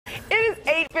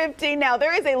4:15 now.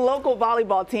 There is a local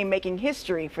volleyball team making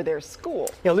history for their school.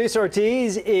 Julissa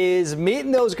Ortiz is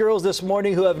meeting those girls this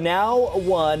morning who have now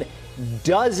won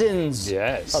dozens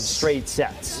of straight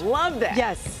sets. Love that.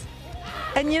 Yes.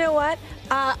 And you know what?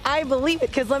 I believe it,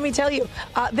 because let me tell you,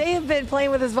 they have been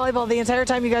playing with this volleyball the entire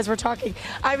time you guys were talking.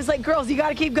 I was like, girls, you got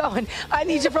to keep going. I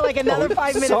need you for like another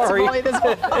 5 minutes to play this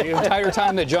ball. The entire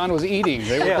time that John was eating,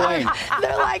 they were playing.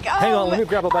 They're like, oh, hang on, let me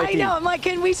grab a bite. I know. I'm like,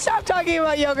 can we stop talking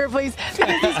about yogurt, please?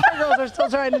 Because these poor girls are still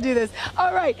trying to do this.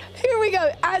 All right, here we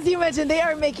go. As you mentioned, they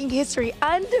are making history,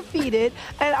 undefeated,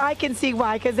 and I can see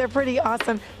why, because they're pretty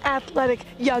awesome, athletic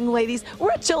young ladies.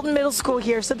 We're at Chilton Middle School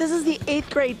here, so this is the 8th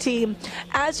grade team.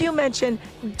 As you mentioned,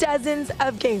 dozens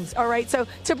of games. All right, so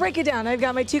to break it down, I've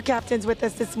got my 2 captains with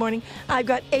us this morning. I've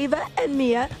got Ava and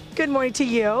Mia. Good morning to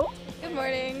you. Good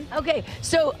morning. Okay,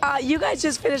 so you guys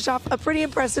just finished off a pretty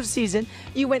impressive season.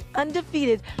 You went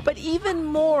undefeated, but even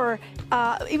more,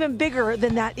 even bigger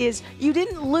than that is you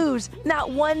didn't lose not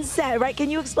one set, right?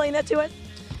 Can you explain that to us?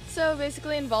 So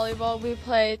basically in volleyball, we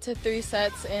play to 3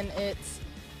 sets, and it's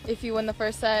if you win the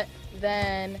first set,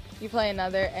 then you play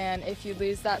another, and if you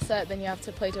lose that set, then you have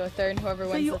to play to a third, and whoever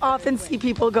wins. So you often see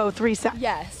people go 3 sets.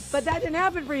 Yes. But that didn't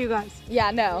happen for you guys.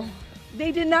 Yeah, no.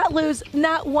 They did not lose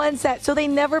not one set, so they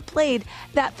never played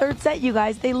that 3rd set, you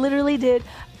guys. They literally did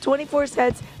 24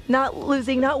 sets, not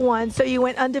losing not one, so you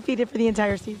went undefeated for the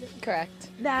entire season. Correct.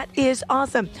 That is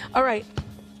awesome. All right,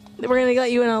 we're going to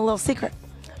let you in on a little secret.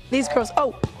 These girls,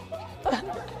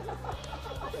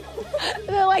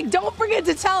 they're like, don't forget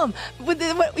to tell them what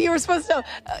you were supposed to know.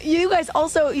 You guys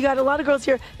also, you got a lot of girls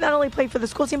here, not only play for the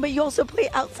school team, but you also play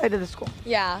outside of the school.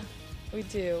 Yeah, we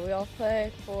do. We all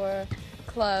play for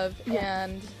club,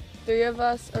 and 3 of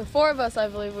us, or 4 of us, I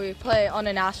believe, we play on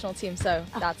a national team, so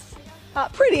that's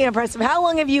pretty impressive. How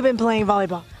long have you been playing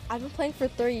volleyball? I've been playing for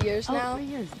 3 years now. 3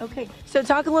 years, okay. So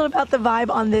talk a little about the vibe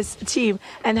on this team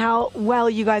and how well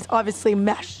you guys obviously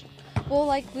mesh. Well,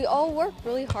 like, we all work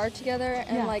really hard together,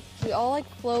 and like we all like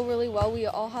flow really well. We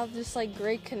all have this like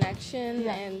great connection,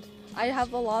 and I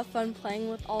have a lot of fun playing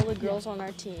with all the girls on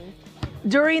our team.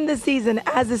 During the season,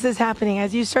 as this is happening,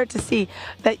 as you start to see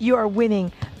that you are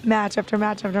winning match after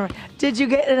match after match, did you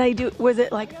get an idea? Was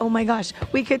it like, oh my gosh,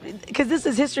 we could, because this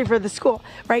is history for the school,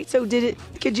 right? So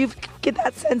could you get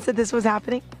that sense that this was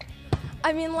happening?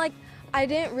 I mean, like, I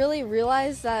didn't really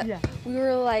realize that we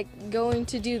were like going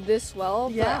to do this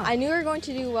well, but I knew we were going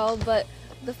to do well, but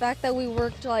the fact that we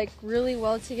worked like really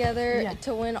well together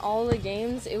to win all the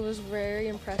games, it was very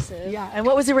impressive. Yeah, and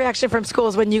what was the reaction from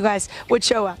schools when you guys would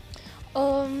show up?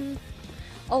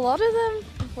 A lot of them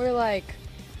were like,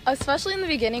 especially in the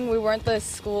beginning, we weren't the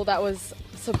school that was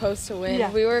supposed to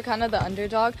win. We were kind of the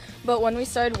underdog, but when we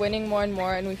started winning more and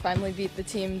more and we finally beat the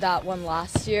team that won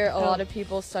last year, a lot of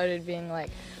people started being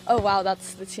like, oh wow,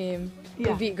 that's the team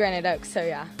who beat Granite Oaks, so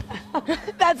yeah.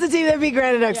 That's the team that beat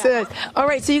Granite Oaks. So all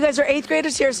right, so you guys are 8th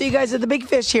graders here, so you guys are the big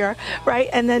fish here, right?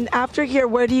 And then after here,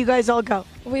 where do you guys all go?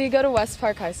 We go to West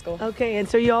Park High School. Okay, and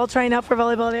so you all trying out for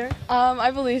volleyball there?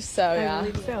 I believe so, yeah. I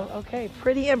believe so, okay,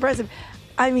 pretty impressive.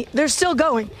 I mean, they're still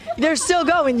going. They're still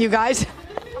going, you guys.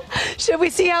 Should we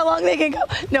see how long they can go?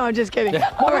 No, I'm just kidding.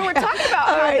 Well, we were talking about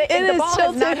how the ball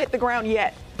has not hit the ground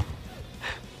yet.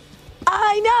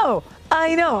 I know.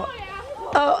 We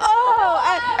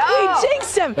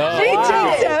jinxed him. We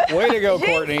jinxed him. Way to go,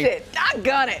 Courtney.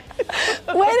 Doggone it.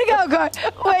 Way to go, Court.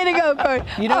 Way to go, Court.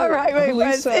 You know, all right, my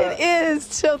friends, Julissa, it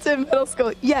is Chilton Middle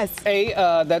School. Yes. A,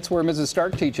 that's where Mrs.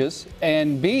 Stark teaches,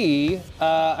 and B,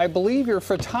 I believe your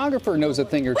photographer knows a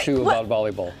thing or two about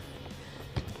volleyball.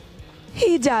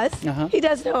 He does. He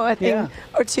does know a thing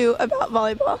or two about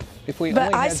volleyball.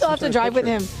 But I still have to drive with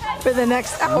him for the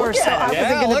next hour or so. I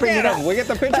wasn't going to bring it up. We get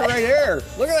the picture right here.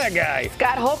 Look at that guy.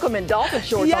 Scott Holcomb in dolphin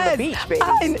shorts on the beach, baby.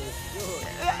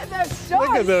 Look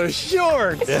at those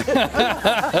shorts.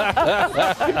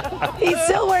 He's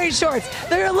still wearing shorts.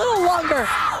 They're a little longer.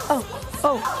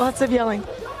 Oh, lots of yelling.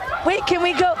 Wait, can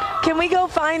we go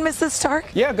find Mrs. Stark?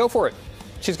 Yeah, go for it.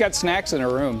 She's got snacks in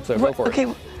her room, so go for it.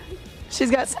 Okay,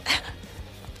 she's got.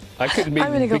 I couldn't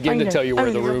begin to tell you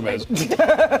where the room is.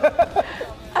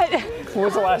 When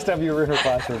was the last time you were in her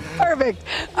classroom? Perfect.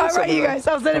 All right, you guys,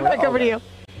 I'll send it back over to you.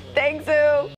 Thanks, Sue.